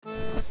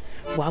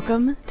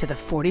Welcome to the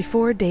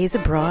 44 Days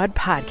Abroad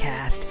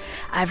podcast.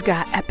 I've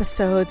got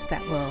episodes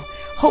that will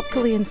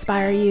hopefully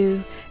inspire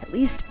you, at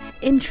least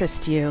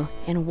interest you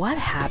in what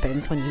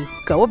happens when you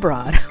go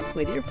abroad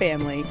with your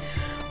family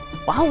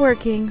while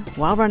working,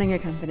 while running a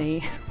company,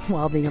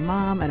 while being a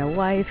mom and a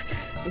wife.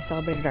 We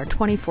celebrated our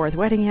 24th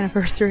wedding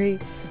anniversary.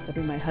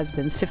 It'll be my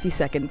husband's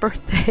 52nd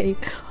birthday,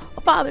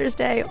 Father's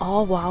Day,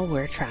 all while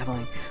we're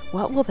traveling.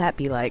 What will that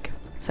be like?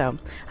 So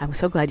I'm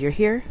so glad you're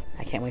here.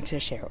 I can't wait to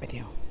share it with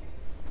you.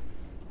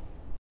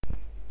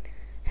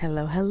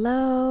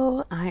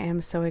 Hello. I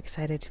am so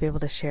excited to be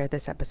able to share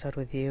this episode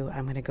with you.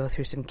 I'm going to go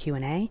through some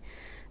Q&A.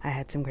 I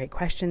had some great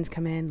questions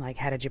come in, like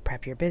how did you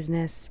prep your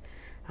business?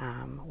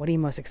 What are you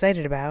most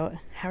excited about?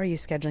 How are you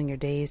scheduling your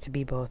days to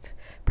be both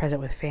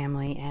present with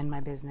family and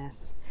my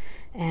business?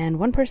 And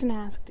one person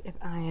asked if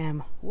I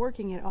am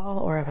working at all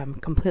or if I'm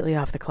completely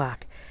off the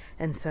clock.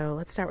 And so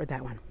let's start with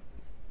that one.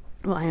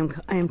 Well, I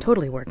am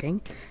totally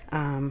working.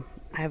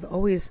 I've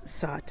always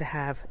sought to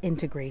have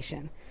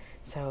integration.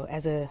 So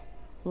as a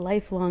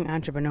lifelong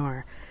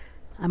entrepreneur,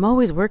 I'm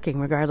always working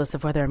regardless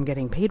of whether I'm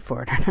getting paid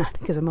for it or not,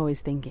 because I'm always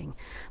thinking,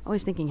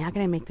 how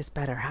can I make this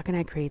better? How can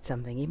I create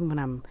something? Even when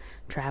I'm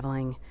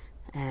traveling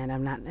and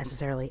I'm not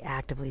necessarily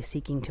actively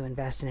seeking to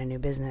invest in a new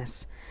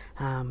business,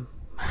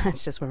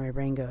 that's just where my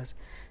brain goes.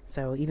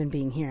 So even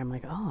being here, I'm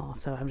like,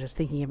 so I'm just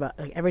thinking about,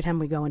 like, every time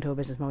we go into a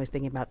business, I'm always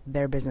thinking about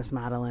their business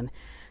model and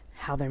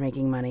how they're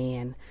making money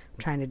and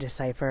trying to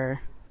decipher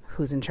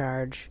who's in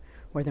charge,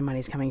 where their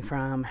money's coming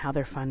from, how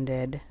they're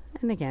funded.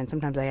 And again,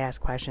 sometimes I ask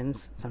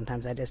questions.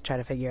 Sometimes I just try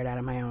to figure it out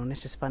on my own.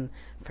 It's just fun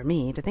for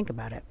me to think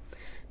about it.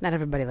 Not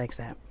everybody likes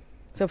that.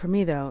 So for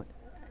me, though,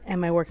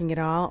 am I working at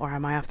all or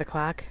am I off the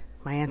clock?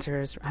 My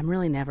answer is I'm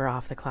really never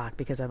off the clock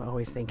because I'm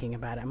always thinking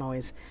about it. I'm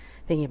always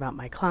thinking about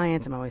my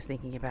clients. I'm always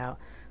thinking about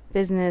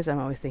business. I'm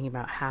always thinking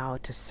about how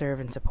to serve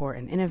and support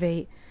and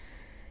innovate.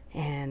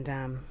 And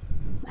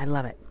I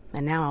love it.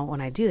 And now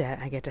when I do that,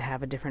 I get to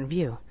have a different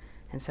view.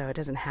 And so it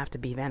doesn't have to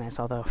be Venice,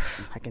 although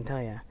I can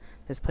tell you,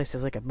 this place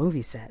is like a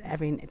movie set.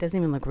 It doesn't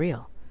even look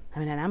real.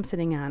 And I'm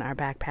sitting on our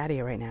back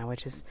patio right now,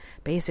 which is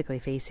basically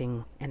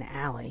facing an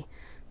alley.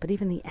 But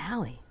even the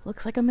alley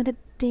looks like I'm in a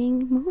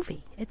dang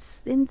movie.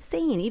 It's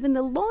insane. Even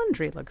the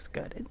laundry looks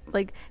good. It's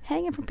like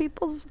hanging from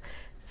people's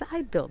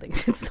side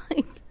buildings. It's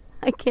like,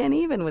 I can't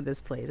even with this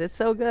place. It's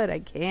so good. I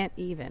can't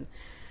even.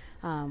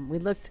 We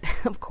looked,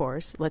 of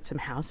course, at some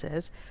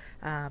houses.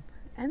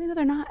 And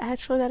they're not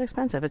actually that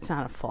expensive. It's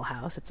not a full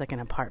house. It's like an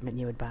apartment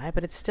you would buy,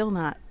 but it's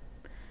not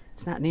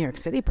New York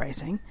City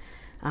pricing.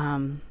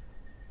 Now,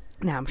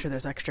 I'm sure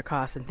there's extra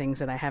costs and things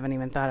that I haven't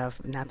even thought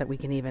of. Not that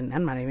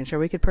I'm not even sure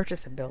we could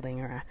purchase a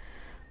building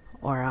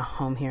or a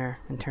home here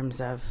in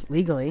terms of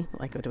legally.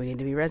 Like, do we need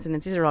to be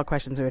residents? These are all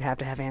questions we would have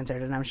to have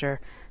answered, and I'm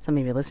sure some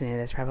of you listening to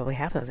this probably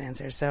have those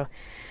answers. So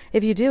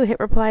if you do, hit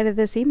reply to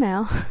this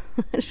email.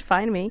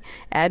 Find me,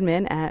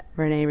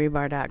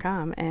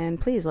 admin@reneerebar.com,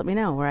 and please let me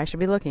know where I should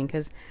be looking,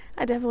 because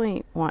I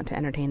definitely want to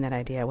entertain that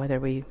idea. Whether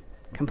we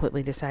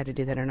completely decide to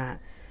do that or not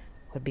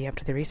would be up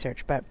to the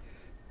research. But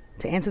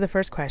to answer the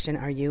first question,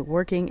 are you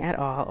working at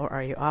all or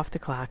are you off the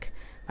clock?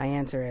 My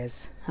answer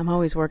is I'm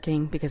always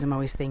working because I'm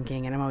always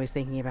thinking, and I'm always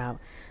thinking about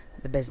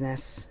the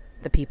business,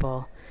 the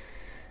people,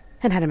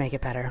 and how to make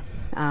it better.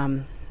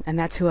 And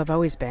that's who I've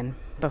always been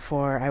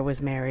before I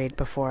was married,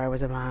 before I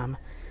was a mom.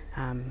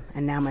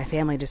 And now my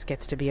family just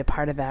gets to be a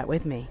part of that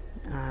with me.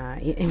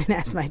 Even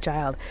as my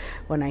child,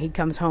 when he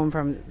comes home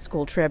from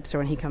school trips or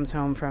when he comes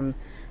home from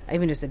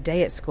even just a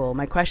day at school,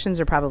 my questions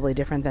are probably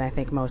different than I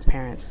think most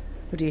parents.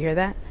 Do you hear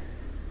that?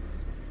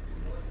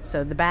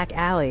 So the back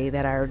alley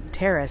that our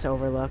terrace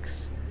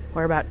overlooks,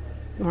 we're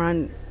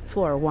on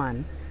floor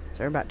 1,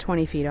 so we're about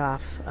 20 feet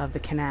off of the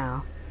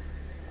canal,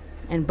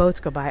 and boats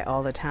go by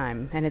all the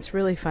time, and it's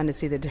really fun to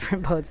see the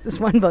different boats. This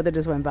one boat that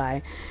just went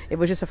by, it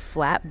was just a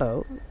flat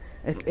boat.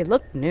 It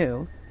looked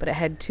new, but it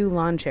had 2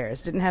 lawn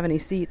chairs. Didn't have any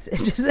seats. It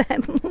just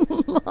had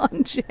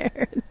lawn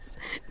chairs.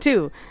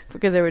 2,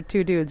 because there were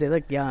 2 dudes. They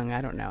looked young. I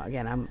don't know.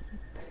 Again,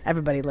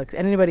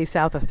 anybody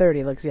south of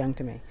 30 looks young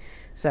to me.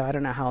 So I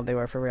don't know how old they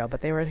were for real,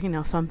 but they were,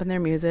 thumping their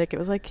music. It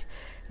was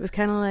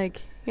kind of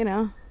like,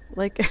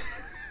 like a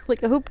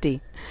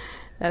hoopty.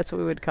 That's what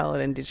we would call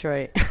it in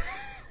Detroit.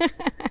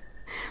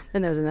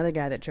 Then there was another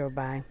guy that drove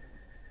by,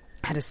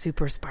 had a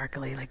super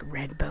sparkly, like,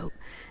 red boat,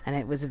 and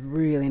it was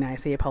really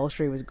nice. The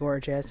upholstery was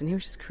gorgeous, and he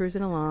was just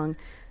cruising along,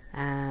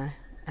 and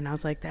I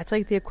was like, that's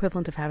like the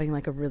equivalent of having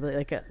like a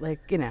really,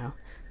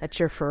 that's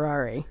your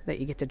Ferrari that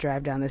you get to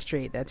drive down the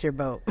street. That's your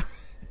boat.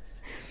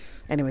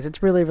 Anyways,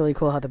 it's really, really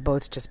cool how the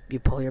boats you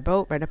pull your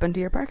boat right up into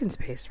your parking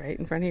space right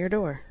in front of your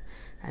door.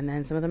 And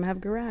then some of them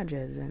have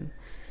garages, and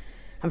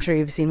I'm sure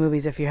you've seen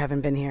movies if you haven't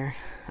been here.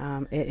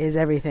 It is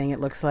everything it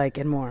looks like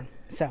and more.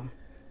 So,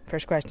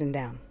 first question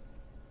down.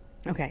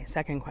 Okay,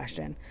 second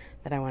question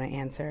that I want to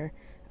answer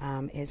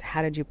is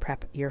how did you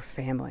prep your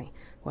family?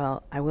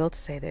 Well, I will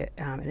say that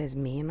it is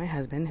me and my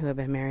husband who have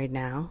been married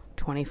now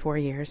 24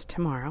 years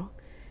tomorrow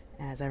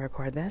as I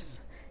record this.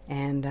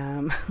 And,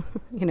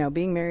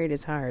 being married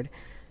is hard.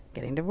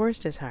 Getting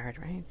divorced is hard,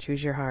 right?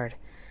 Choose your hard.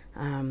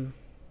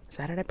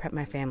 So how did I prep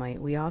my family?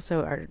 We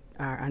also are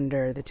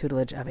under the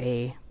tutelage of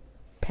a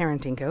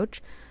parenting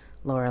coach,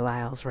 Laura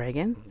Lyles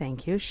Reagan.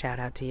 Thank you. Shout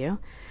out to you.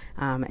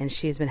 And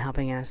she has been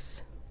helping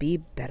us be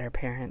better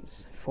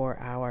parents for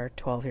our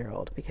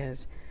 12-year-old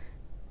because,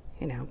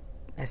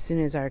 as soon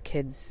as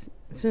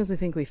we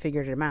think we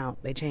figured them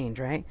out, they change,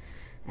 right?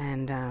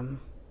 And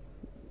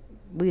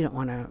we don't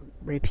want to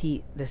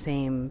repeat the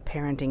same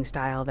parenting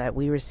style that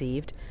we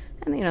received.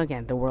 And,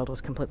 again, the world was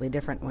completely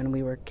different when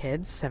we were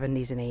kids,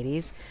 70s and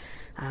 80s,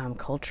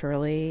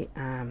 culturally,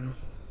 and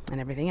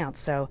everything else.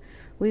 So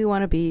we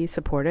want to be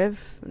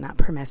supportive, not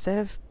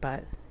permissive,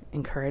 but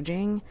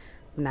encouraging,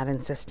 not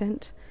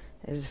insistent.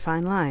 Is a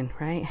fine line,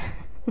 right?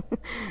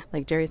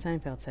 Like Jerry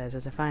Seinfeld says,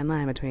 there's a fine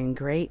line between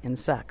great and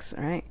sucks,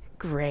 right?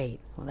 Great.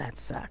 Well, that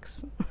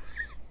sucks.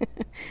 You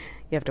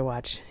have to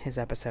watch his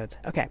episodes.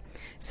 Okay,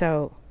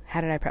 so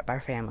how did I prep our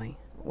family?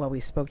 Well,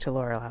 we spoke to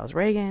Laura Lyles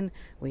Reagan.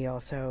 We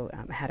also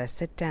had a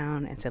sit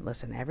down and said,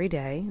 listen, every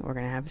day we're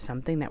going to have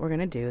something that we're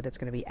going to do that's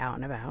going to be out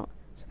and about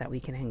so that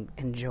we can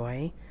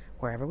enjoy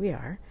wherever we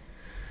are.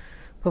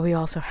 But we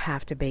also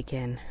have to bake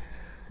in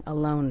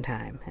alone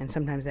time. And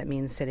sometimes that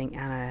means sitting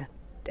at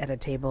a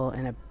table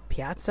in a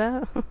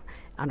piazza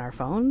on our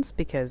phones,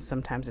 because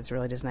sometimes it's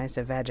really just nice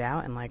to veg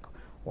out and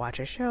watch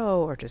a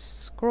show or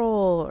just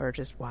scroll or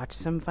just watch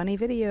some funny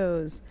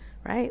videos,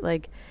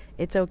 right?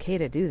 It's okay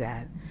to do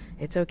that.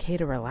 It's okay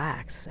to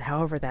relax,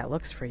 however that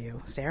looks for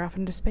you. Stare off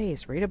into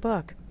space, read a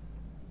book.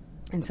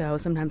 And so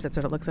sometimes that's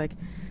what it looks like.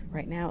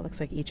 Right now it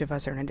looks like each of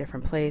us are in a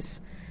different place.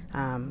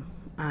 I'm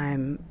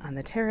on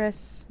the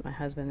terrace. My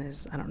husband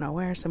is, I don't know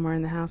where, somewhere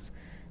in the house.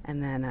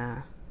 And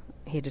then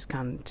he had just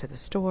gone to the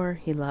store.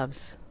 He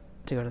loves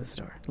to go to the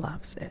store.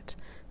 Loves it.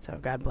 So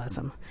God bless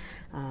him.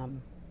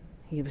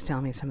 He was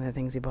telling me some of the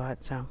things he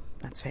bought, so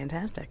that's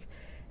fantastic.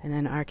 And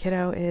then our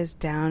kiddo is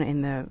down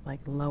in the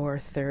lower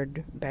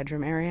third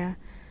bedroom area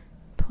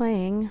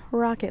playing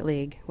Rocket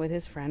League with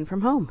his friend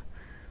from home,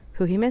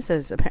 who he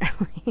misses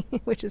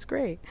apparently, which is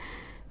great.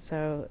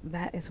 So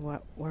that is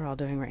what we're all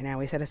doing right now.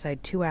 We set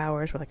aside 2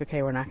 hours. We're like,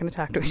 okay, we're not going to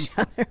talk to each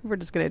other. We're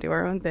just going to do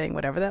our own thing,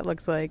 whatever that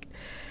looks like.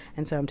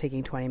 And so I'm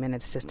taking 20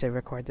 minutes just to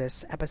record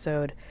this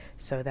episode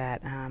so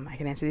that I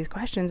can answer these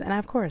questions. And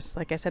of course,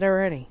 like I said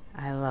already,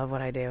 I love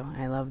what I do.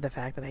 I love the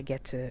fact that I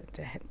get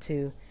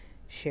to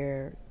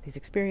share these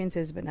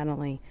experiences, but not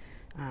only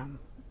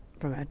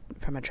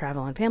from a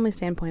travel and family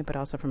standpoint, but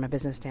also from a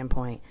business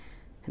standpoint.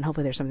 And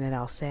hopefully there's something that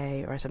I'll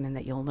say or something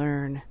that you'll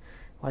learn,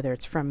 whether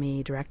it's from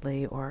me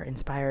directly or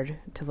inspired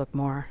to look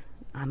more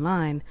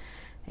online,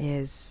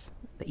 is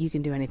that you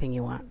can do anything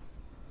you want.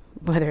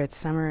 Whether it's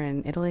summer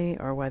in Italy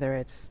or whether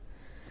it's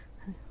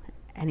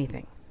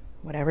anything.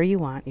 Whatever you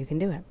want, you can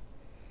do it.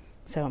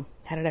 So,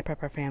 how did I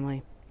prep our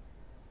family?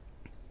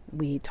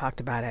 We talked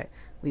about it.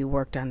 We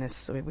worked on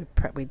this. We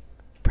prepped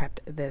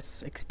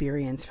this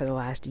experience for the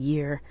last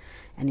year.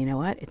 And you know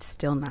what? It's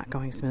still not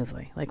going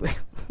smoothly.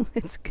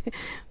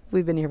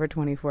 We've been here for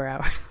 24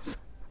 hours.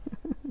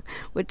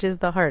 Which is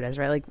the hardest,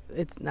 right?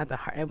 It's not the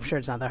hard. I'm sure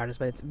it's not the hardest,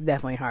 but it's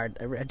definitely hard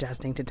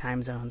adjusting to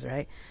time zones,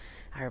 right?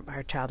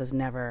 Our child has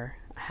never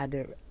had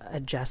to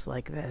adjust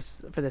like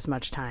this for this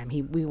much time.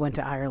 We went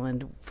to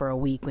Ireland for a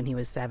week when he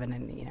was 7,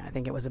 and I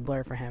think it was a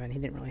blur for him, and he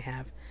didn't really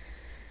have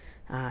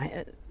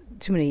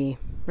too many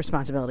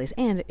responsibilities.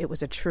 And it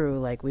was a true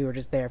we were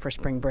just there for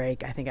spring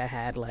break. I think I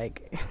had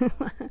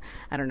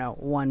I don't know,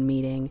 one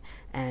meeting,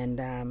 and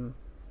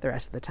the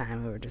rest of the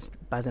time we were just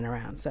buzzing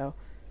around. So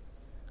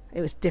it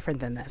was different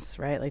than this,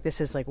 right?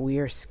 This is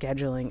we're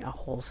scheduling a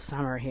whole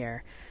summer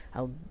here,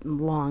 a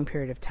long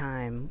period of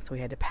time. So we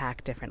had to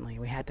pack differently.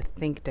 We had to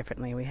think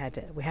differently. We have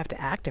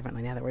to act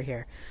differently now that we're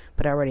here.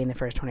 But already in the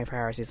first 24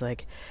 hours, he's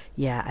like,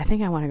 yeah, I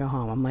think I want to go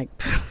home. I'm like,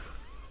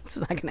 it's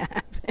not going to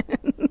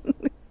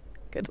happen.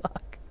 Good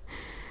luck.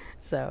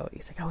 So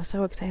he's like, I was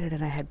so excited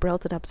and I had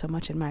built it up so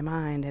much in my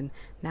mind and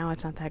now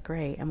it's not that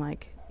great. I'm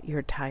like,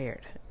 you're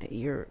tired.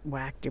 You're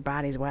whacked. Your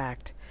body's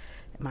whacked.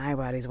 My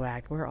body's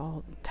whacked. We're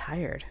all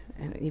tired.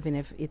 And even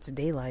if it's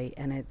daylight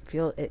and it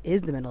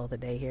is the middle of the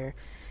day here,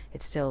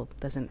 it still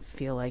doesn't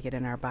feel like it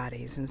in our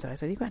bodies. And so I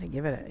said, you got to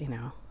give it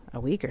a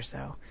week or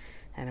so.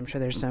 And I'm sure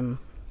there's some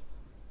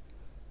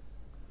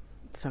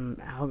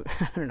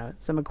I don't know,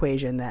 some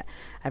equation that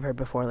I've heard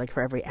before,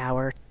 for every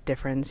hour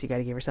difference, you got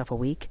to give yourself a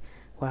week.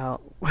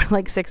 Well,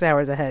 we're 6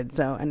 hours ahead.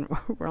 And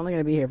we're only going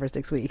to be here for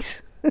 6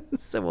 weeks.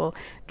 So we'll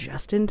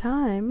just in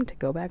time to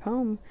go back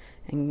home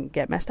and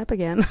get messed up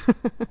again.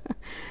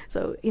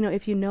 So,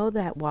 if you know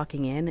that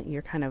walking in,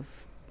 you're kind of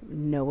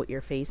know what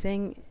you're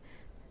facing.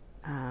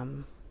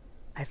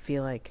 I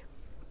feel like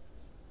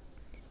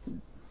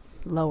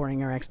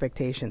lowering our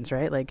expectations,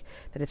 right? That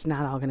it's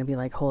not all going to be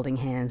holding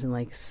hands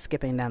and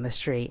skipping down the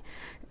street.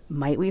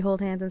 Might we hold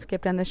hands and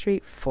skip down the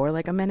street for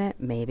a minute?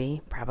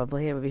 Maybe,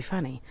 probably. It would be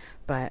funny.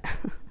 But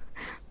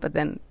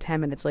then 10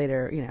 minutes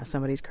later,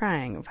 somebody's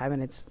crying. 5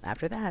 minutes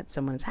after that,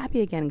 someone's happy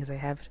again because they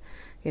have,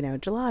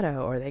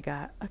 gelato, or they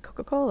got a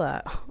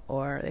Coca-Cola,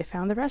 or they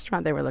found the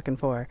restaurant they were looking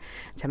for.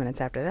 10 minutes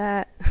after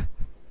that,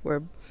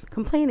 we're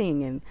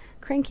complaining and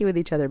cranky with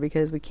each other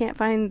because we can't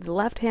find the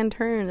left-hand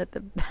turn that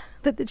the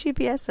that the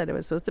GPS said it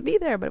was supposed to be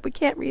there, but we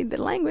can't read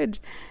the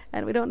language,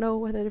 and we don't know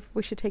whether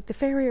we should take the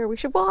ferry or we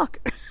should walk.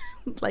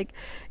 Like,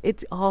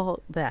 it's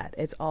all that.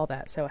 It's all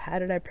that. So how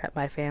did I prep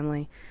my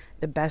family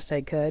the best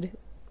I could?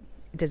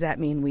 Does that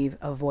mean we've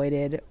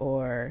avoided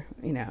or,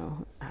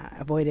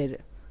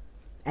 avoided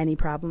any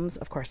problems?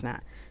 Of course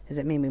not. Does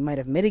it mean we might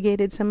have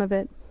mitigated some of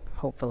it?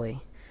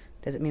 Hopefully.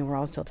 Does it mean we're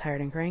all still tired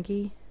and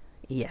cranky?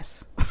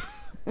 Yes.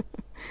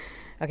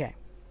 Okay.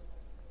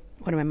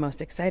 What am I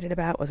most excited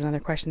about was another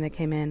question that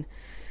came in.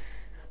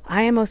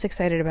 I am most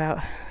excited about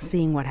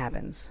seeing what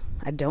happens.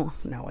 I don't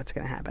know what's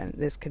going to happen.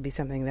 This could be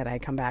something that I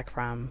come back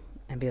from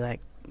and be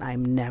like,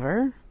 I'm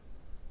never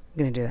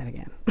going to do that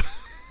again.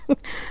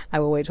 I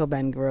will wait till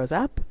Ben grows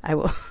up. I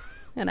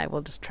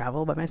will just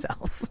travel by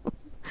myself.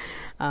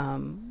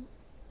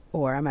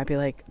 Or I might be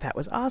like, that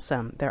was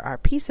awesome. There are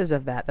pieces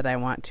of that I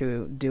want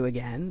to do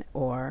again.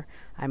 Or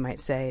I might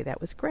say,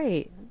 that was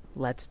great.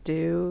 Let's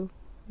do,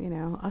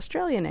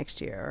 Australia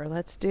next year. Or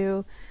let's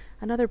do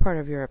another part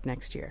of Europe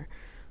next year.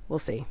 We'll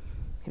see.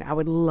 I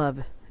would love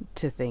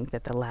to think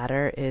that the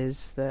latter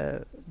is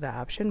the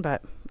option,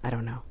 but I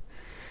don't know.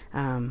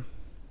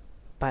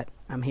 But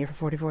I'm here for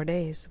 44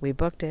 days. We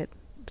booked it.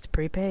 It's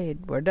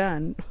prepaid. We're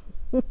done.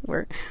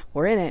 We're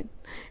in it.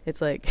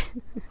 It's like,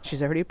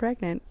 she's already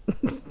pregnant.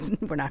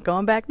 We're not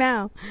going back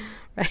now,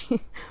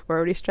 right? We're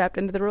already strapped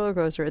into the roller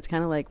coaster. It's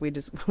kind of like when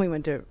we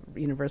went to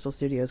Universal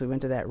Studios. We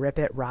went to that Rip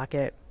It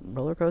Rocket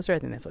roller coaster. I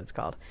think that's what it's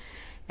called.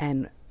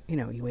 And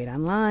you wait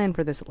online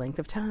for this length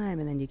of time,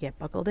 and then you get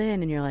buckled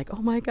in, and you're like,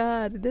 oh my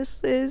God,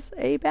 this is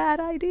a bad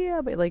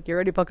idea. But like, you're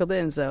already buckled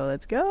in, so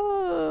let's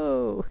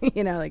go.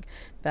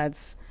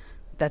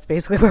 That's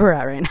basically where we're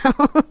at right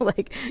now.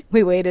 Like,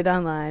 we waited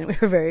online. We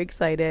were very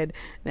excited.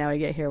 Now we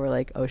get here. We're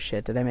like, oh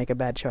shit, did I make a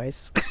bad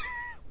choice?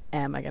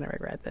 Am I going to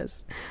regret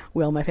this?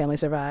 Will my family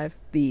survive?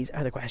 These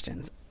are the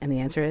questions. And the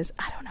answer is,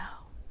 I don't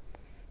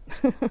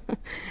know.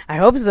 I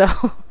hope so.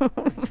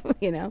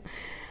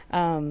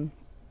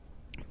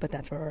 But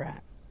that's where we're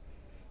at.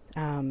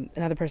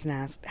 Another person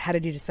asked, how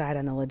did you decide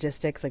on the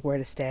logistics, like where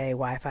to stay,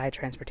 Wi-Fi,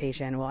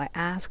 transportation? Well, I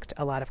asked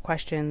a lot of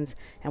questions,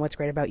 and what's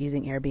great about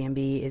using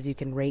Airbnb is you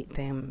can rate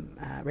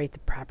the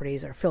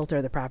properties, or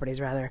filter the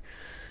properties rather,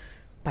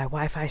 by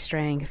Wi-Fi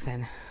strength.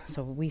 And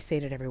so we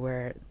stayed at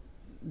everywhere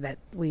that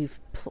we've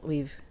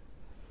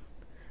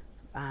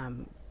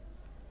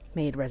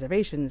made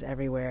reservations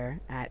everywhere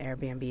at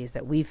Airbnbs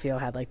that we feel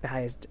had like the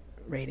highest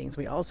ratings.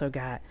 We also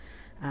got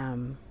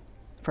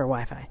for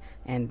Wi-Fi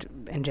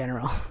and in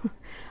general.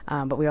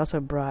 But we also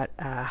brought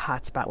a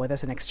hotspot with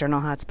us, an external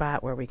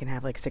hotspot where we can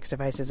have like 6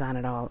 devices on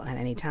it all at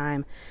any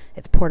time.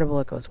 It's portable.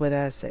 It goes with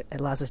us. It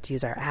allows us to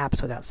use our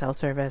apps without cell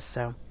service.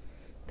 So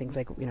things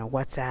like,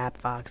 WhatsApp,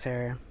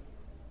 Voxer.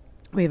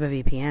 We have a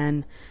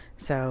VPN.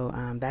 So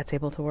that's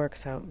able to work.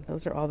 So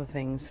those are all the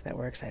things that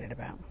we're excited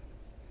about.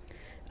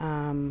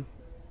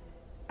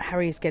 How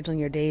are you scheduling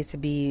your days to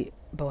be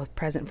both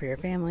present for your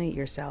family,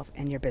 yourself,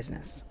 and your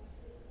business?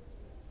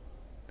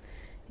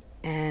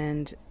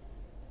 And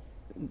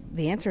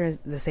the answer is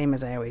the same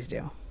as I always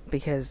do,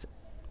 because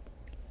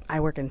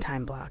I work in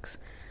time blocks.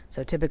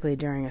 So typically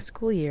during a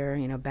school year,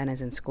 Ben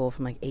is in school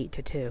from like 8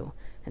 to 2.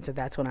 And so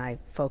that's when I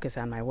focus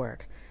on my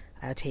work.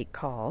 I take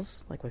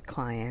calls, like with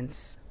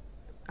clients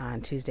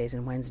on Tuesdays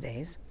and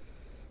Wednesdays.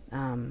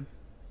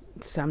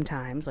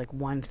 Sometimes, like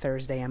one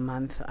Thursday a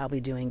month, I'll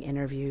be doing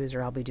interviews,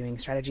 or I'll be doing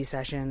strategy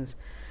sessions,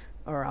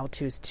 or I'll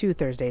choose 2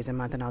 Thursdays a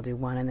month and I'll do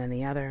one and then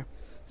the other.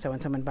 So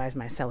when someone buys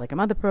my Sell Like a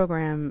Mother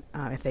program,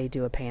 if they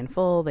do a pay in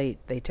full, they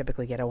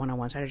typically get a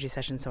one-on-one strategy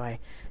session. So I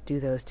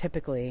do those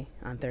typically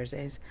on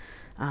Thursdays.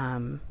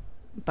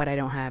 But I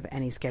don't have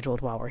any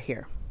scheduled while we're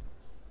here.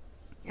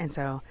 And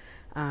so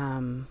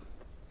having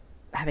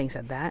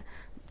said that,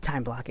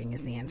 time blocking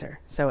is the answer.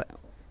 So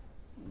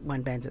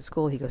when Ben's at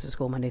school, he goes to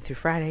school Monday through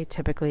Friday.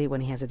 Typically,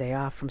 when he has a day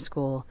off from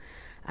school,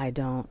 I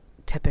don't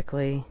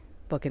typically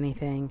book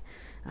anything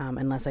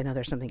unless I know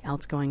there's something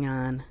else going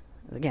on.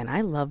 Again,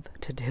 I love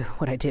to do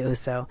what I do,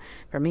 so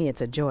for me it's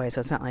a joy. So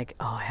it's not like,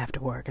 oh, I have to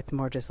work. It's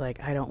more just like,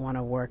 I don't want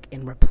to work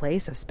in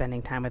replace of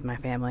spending time with my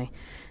family.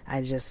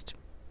 I just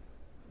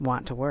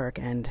want to work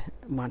and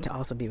want to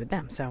also be with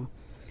them. So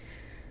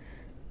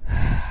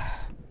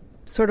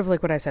sort of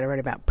like what I said already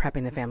about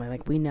prepping the family.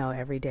 Like, we know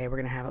every day we're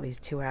going to have at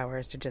least 2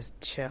 hours to just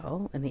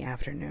chill in the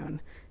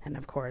afternoon. And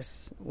of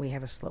course,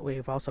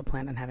 we've also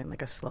planned on having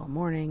like a slow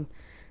morning.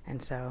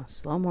 And so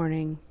slow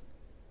morning,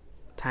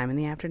 time in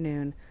the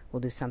afternoon. We'll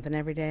do something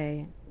every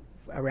day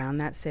around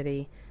that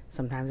city.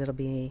 Sometimes it'll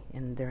be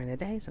during the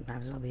day.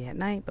 Sometimes it'll be at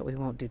night. But we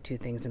won't do 2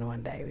 things in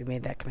one day. We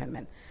made that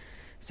commitment.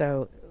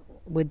 So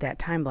with that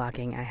time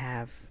blocking, I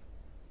have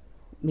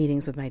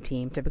meetings with my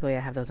team. Typically, I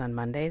have those on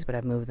Mondays, but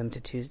I've moved them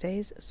to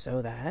Tuesdays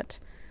so that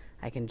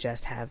I can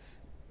just have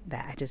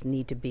that. I just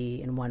need to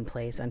be in one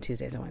place on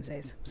Tuesdays and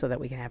Wednesdays so that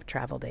we can have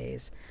travel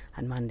days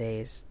on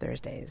Mondays,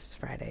 Thursdays,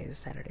 Fridays,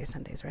 Saturdays,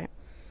 Sundays, right?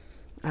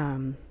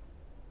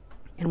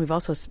 And we've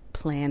also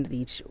planned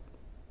each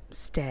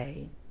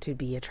stay to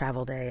be a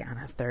travel day on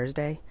a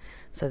Thursday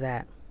so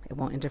that it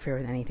won't interfere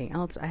with anything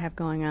else I have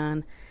going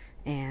on.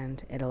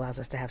 And it allows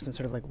us to have some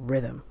sort of like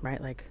rhythm,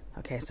 right? Like,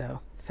 okay,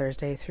 so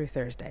Thursday through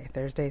Thursday,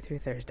 Thursday through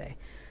Thursday.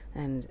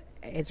 And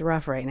it's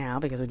rough right now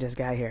because we just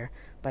got here,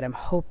 but I'm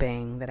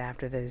hoping that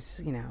after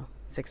this,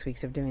 6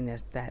 weeks of doing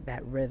this,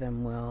 that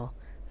rhythm will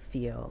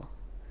feel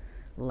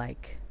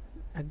like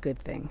a good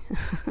thing,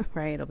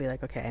 right? It'll be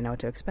like, okay, I know what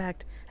to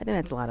expect. I think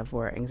that's a lot of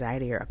where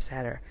anxiety or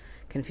upset or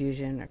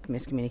confusion or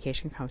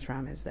miscommunication comes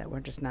from, is that we're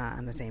just not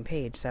on the same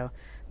page. So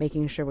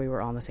making sure we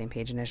were all on the same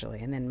page initially,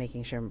 and then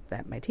making sure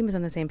that my team is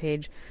on the same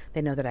page.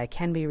 They know that I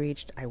can be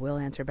reached. I will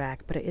answer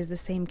back, but it is the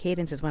same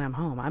cadence as when I'm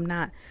home. I'm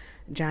not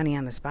Johnny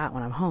on the spot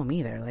when I'm home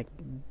either. Like,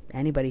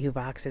 anybody who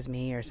Voxes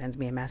me or sends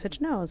me a message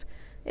knows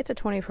it's a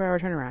 24-hour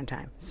turnaround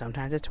time.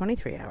 Sometimes it's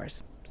 23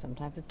 hours.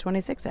 Sometimes it's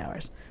 26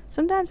 hours.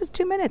 Sometimes it's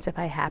 2 minutes if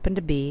I happen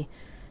to be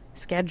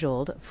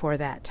scheduled for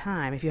that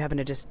time. If you happen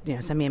to just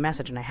send me a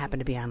message and I happen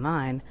to be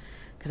online,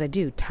 because I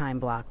do time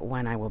block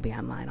when I will be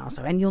online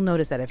also. And you'll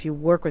notice that if you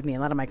work with me, a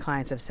lot of my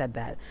clients have said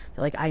that.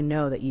 They're like, I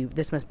know that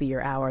this must be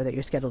your hour that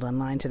you're scheduled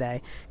online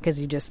today,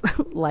 because you just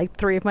liked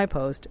 3 of my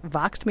posts,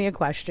 voxed me a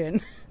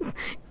question,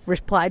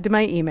 replied to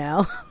my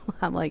email.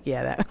 I'm like,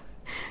 yeah,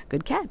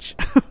 good catch.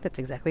 That's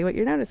exactly what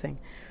you're noticing.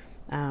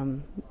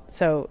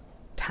 So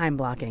time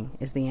blocking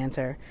is the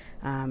answer.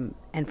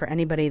 And for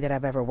anybody that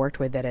I've ever worked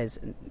with that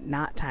is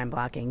not time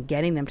blocking,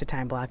 getting them to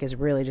time block is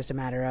really just a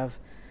matter of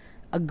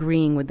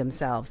agreeing with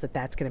themselves that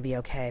that's going to be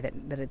okay,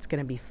 that it's going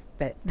to be,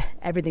 that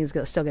everything's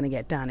still going to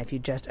get done if you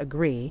just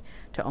agree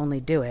to only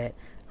do it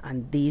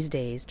on these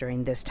days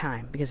during this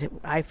time. Because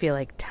I feel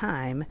like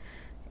time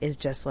is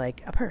just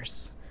like a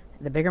purse.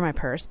 The bigger my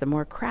purse, the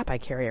more crap I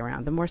carry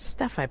around, the more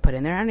stuff I put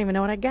in there. I don't even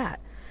know what I got.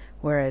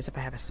 Whereas if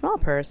I have a small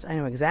purse, I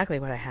know exactly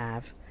what I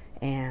have,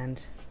 and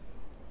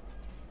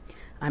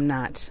I'm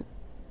not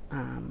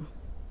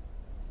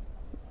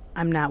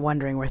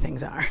wondering where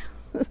things are.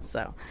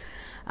 So,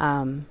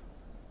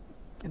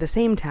 at the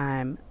same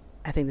time,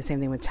 I think the same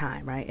thing with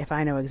time, right? If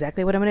I know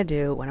exactly what I'm going to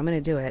do, when I'm going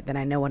to do it, then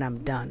I know when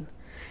I'm done.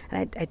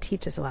 And I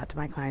teach this a lot to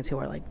my clients who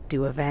are like,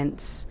 do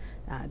events,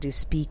 do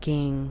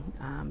speaking.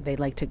 They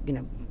like to,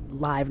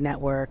 live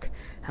network.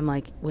 I'm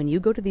like, when you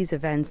go to these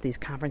events, these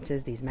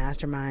conferences, these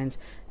masterminds,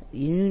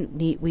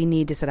 we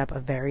need to set up a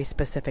very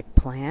specific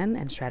plan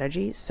and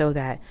strategy so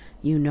that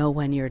you know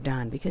when you're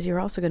done, because you're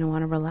also going to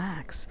want to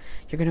relax.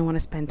 You're going to want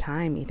to spend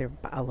time either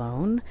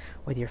alone,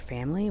 with your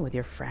family, with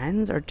your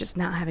friends, or just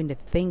not having to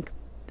think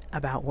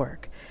about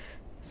work.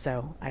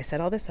 So I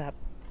set all this up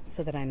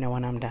so that I know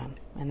when I'm done,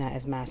 and that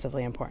is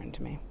massively important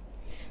to me.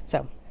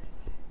 So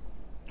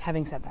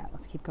having said that,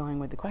 let's keep going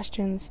with the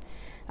questions.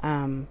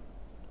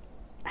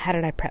 How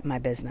did I prep my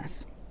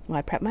business? Well,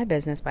 I prepped my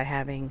business by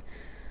having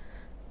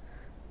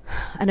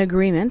an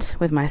agreement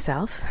with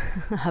myself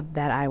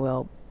that I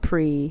will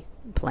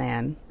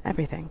pre-plan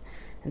everything.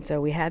 And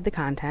so we had the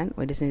content.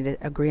 We just needed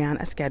to agree on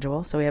a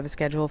schedule. So we have a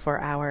schedule for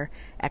our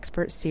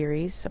expert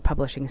series, a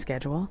publishing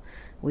schedule.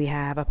 We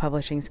have a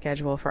publishing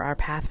schedule for our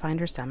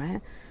Pathfinder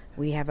Summit.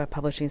 We have a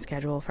publishing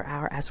schedule for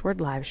our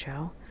S-Word live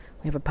show.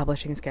 We have a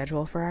publishing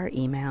schedule for our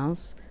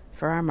emails,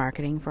 for our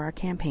marketing, for our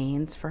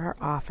campaigns, for our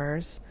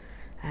offers.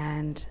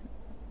 And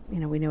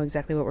we know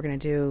exactly what we're going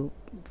to do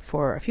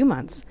for a few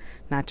months,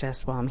 not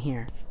just while I'm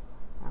here.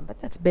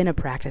 But that's been a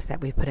practice that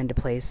we've put into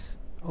place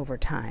over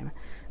time.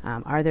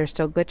 Are there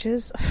still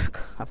glitches?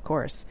 Of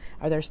course.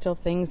 Are there still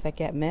things that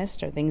get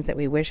missed or things that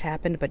we wish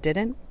happened but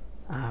didn't?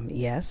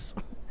 Yes.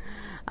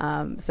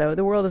 So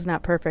the world is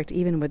not perfect,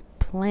 even with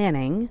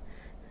planning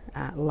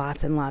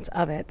lots and lots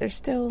of it. There's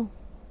still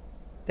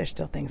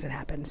things that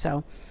happen.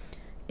 So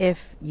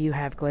if you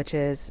have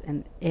glitches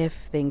and if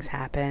things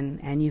happen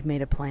and you've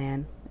made a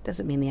plan, it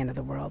doesn't mean the end of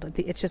the world.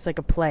 It's just like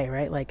a play,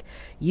 right? Like,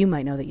 you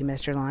might know that you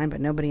missed your line, but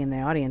nobody in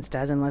the audience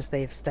does unless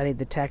they've studied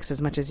the text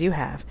as much as you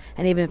have.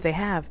 And even if they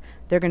have,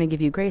 they're going to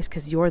give you grace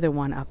because you're the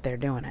one up there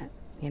doing it,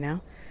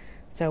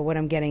 So what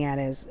I'm getting at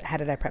is, how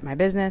did I prep my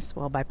business?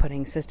 Well, by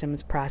putting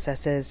systems,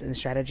 processes, and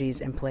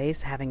strategies in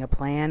place, having a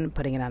plan,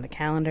 putting it on the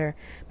calendar,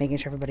 making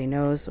sure everybody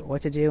knows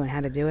what to do and how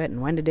to do it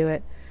and when to do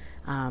it.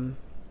 And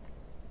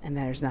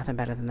there's nothing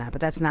better than that. But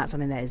that's not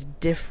something that is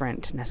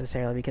different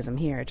necessarily because I'm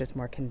here. It's just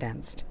more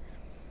condensed.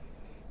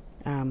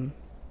 And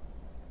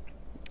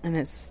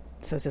it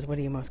says, what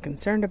are you most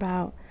concerned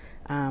about?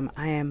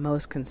 I am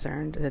most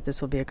concerned that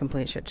this will be a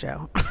complete shit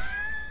show.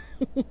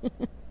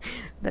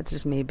 That's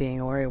just me being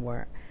a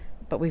worrywart.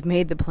 But we've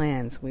made the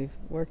plans. We've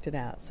worked it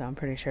out. So I'm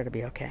pretty sure it'll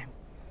be okay.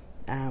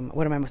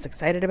 What am I most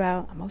excited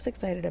about? I'm most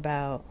excited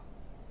about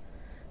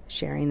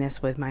sharing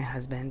this with my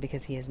husband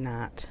because he has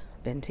not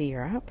been to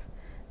Europe.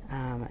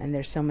 And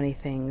there's so many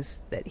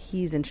things that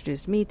he's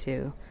introduced me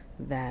to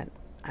that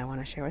I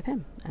want to share with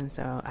him. And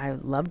so I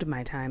loved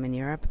my time in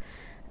Europe,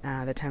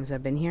 the times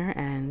I've been here,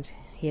 and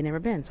he had never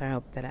been. So I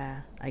hope that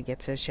I get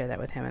to share that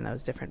with him in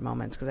those different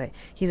moments, because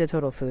he's a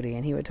total foodie,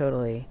 and he would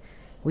totally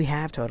We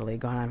have totally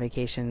gone on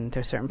vacation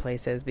to certain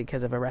places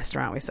because of a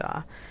restaurant we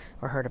saw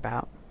or heard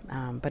about,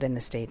 but in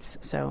the States.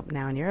 So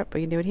now in Europe,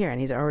 we can do it here. And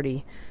he's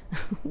already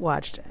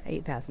watched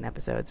 8,000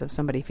 episodes of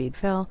Somebody Feed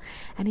Phil,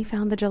 and he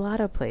found the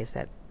gelato place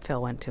that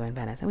Phil went to in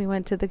Venice. And we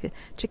went to the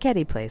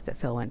Cicchetti place that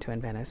Phil went to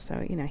in Venice.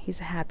 So, he's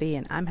happy,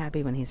 and I'm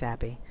happy when he's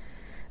happy.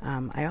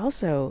 I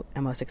also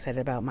am most excited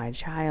about my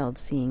child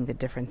seeing the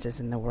differences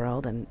in the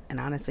world and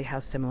honestly how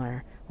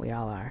similar we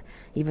all are.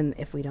 Even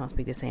if we don't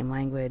speak the same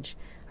language,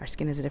 our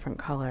skin is a different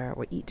color,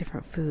 we eat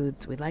different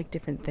foods, we like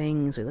different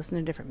things, we listen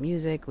to different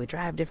music, we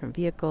drive different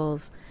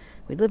vehicles,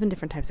 we live in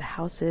different types of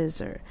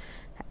houses. Or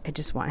I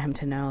just want him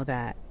to know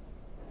that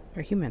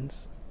we're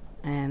humans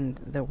and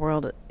the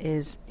world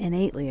is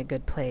innately a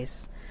good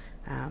place,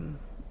 and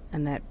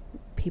that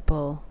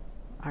people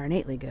are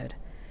innately good,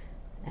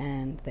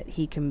 and that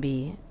he can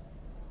be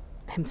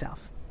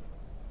himself.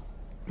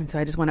 And so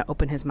I just want to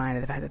open his mind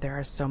to the fact that there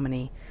are so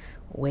many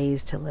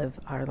ways to live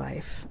our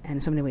life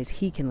and so many ways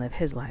he can live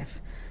his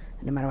life,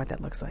 no matter what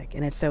that looks like.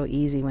 And it's so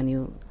easy when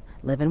you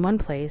live in one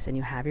place and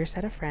you have your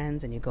set of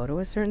friends and you go to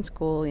a certain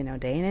school,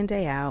 day in and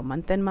day out,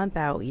 month in, month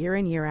out, year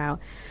in, year out,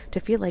 to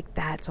feel like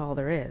that's all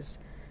there is.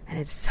 And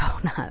it's so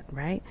not,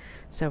 right?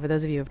 So for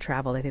those of you who have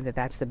traveled, I think that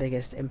that's the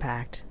biggest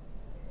impact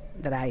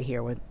that I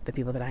hear with the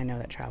people that I know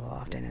that travel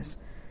often is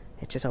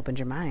it just opens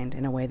your mind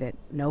in a way that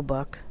no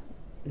book,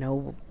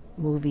 no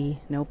movie,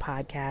 no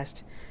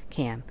podcast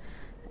can.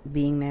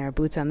 Being there,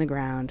 boots on the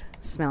ground,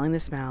 smelling the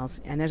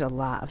smells, and there's a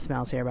lot of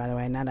smells here, by the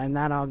way,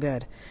 not all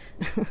good.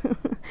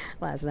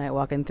 Last night,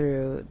 walking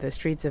through the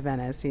streets of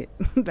Venice,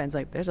 Ben's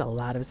like, there's a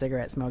lot of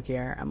cigarette smoke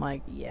here. I'm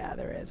like, yeah,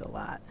 there is a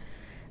lot.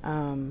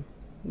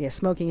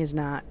 Smoking is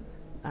not,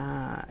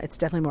 it's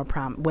definitely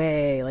more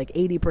way like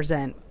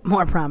 80%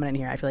 more prominent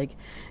here. I feel like,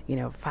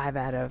 5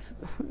 out of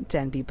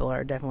 10 people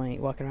are definitely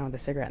walking around with a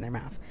cigarette in their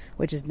mouth,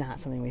 which is not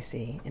something we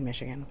see in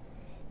Michigan.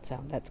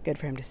 So that's good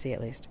for him to see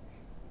at least.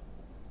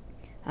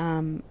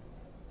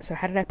 So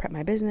how did I prep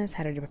my business?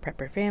 How did you prep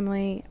your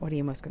family? What are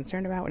you most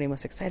concerned about? What are you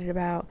most excited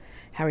about?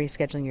 How are you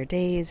scheduling your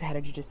days? How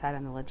did you decide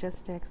on the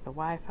logistics, the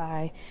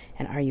Wi-Fi?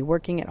 And are you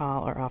working at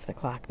all or off the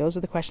clock? Those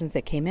are the questions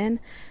that came in.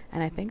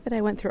 And I think that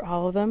I went through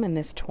all of them in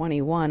this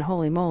 21,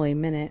 holy moly,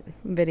 minute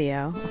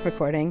video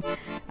recording.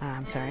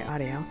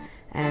 Audio.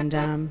 And,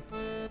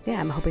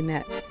 I'm hoping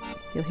that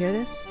you'll hear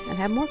this and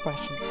have more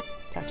questions.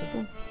 Talk to you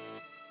soon.